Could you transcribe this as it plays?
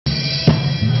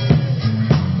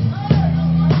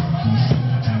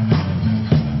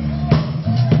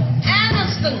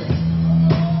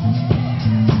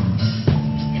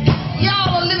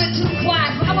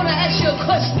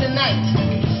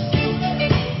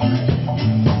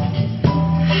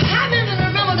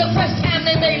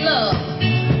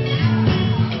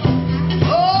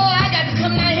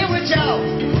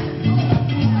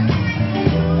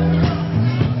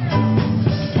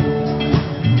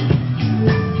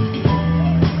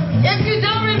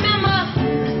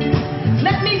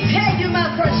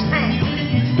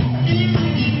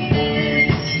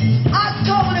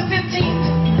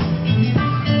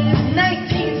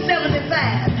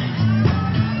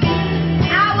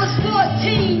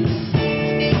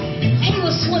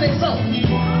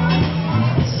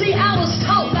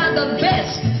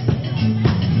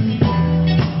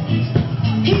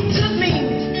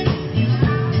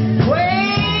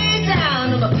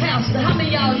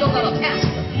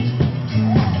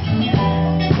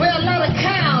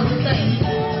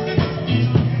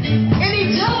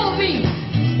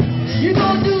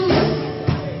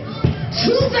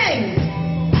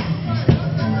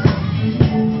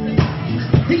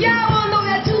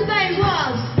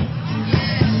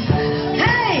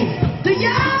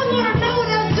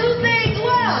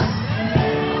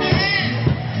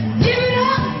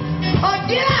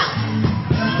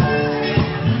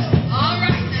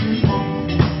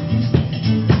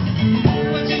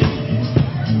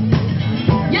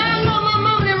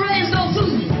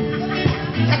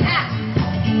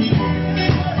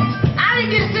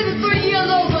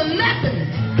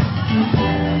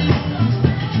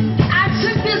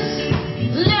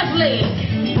leg,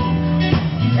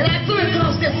 and I threw it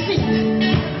across that seat.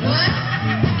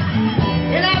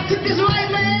 And I took this right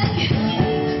leg,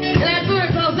 and I threw it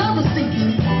across the other seat.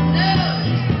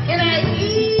 And I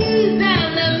eased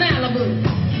down that Malibu.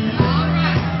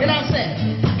 And I said,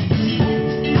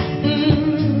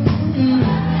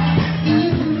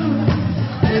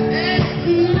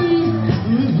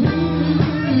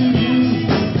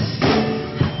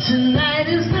 tonight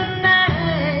is the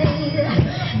night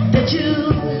that you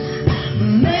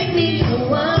make me a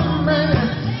woman.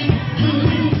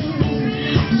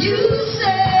 You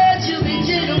said you'll be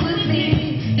gentle with me,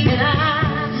 and I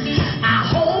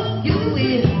hope you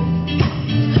will.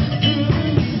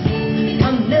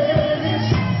 I'm nervous,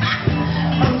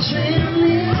 I'm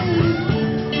trembling,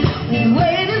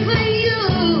 waiting for you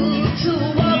to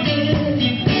walk in.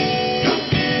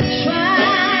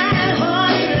 Trying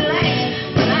hard to relax,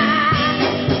 but I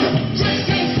just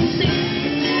can't see.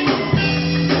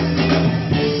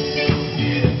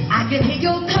 I can hear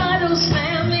your car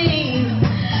slamming.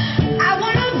 I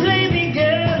wanna play me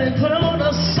girl and put on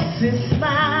a sexy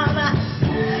smile.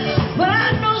 But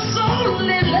I know so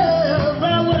little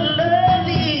about what love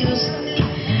is.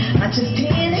 I just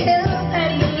can't help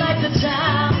acting like a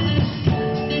child.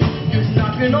 You're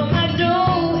knocking on my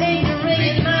door and you're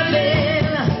ringing my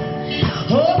bell.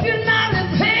 Hope you're not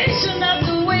impatient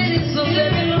after waiting so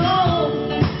very long.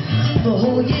 The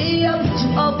whole year I put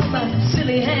you off my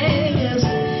silly hand.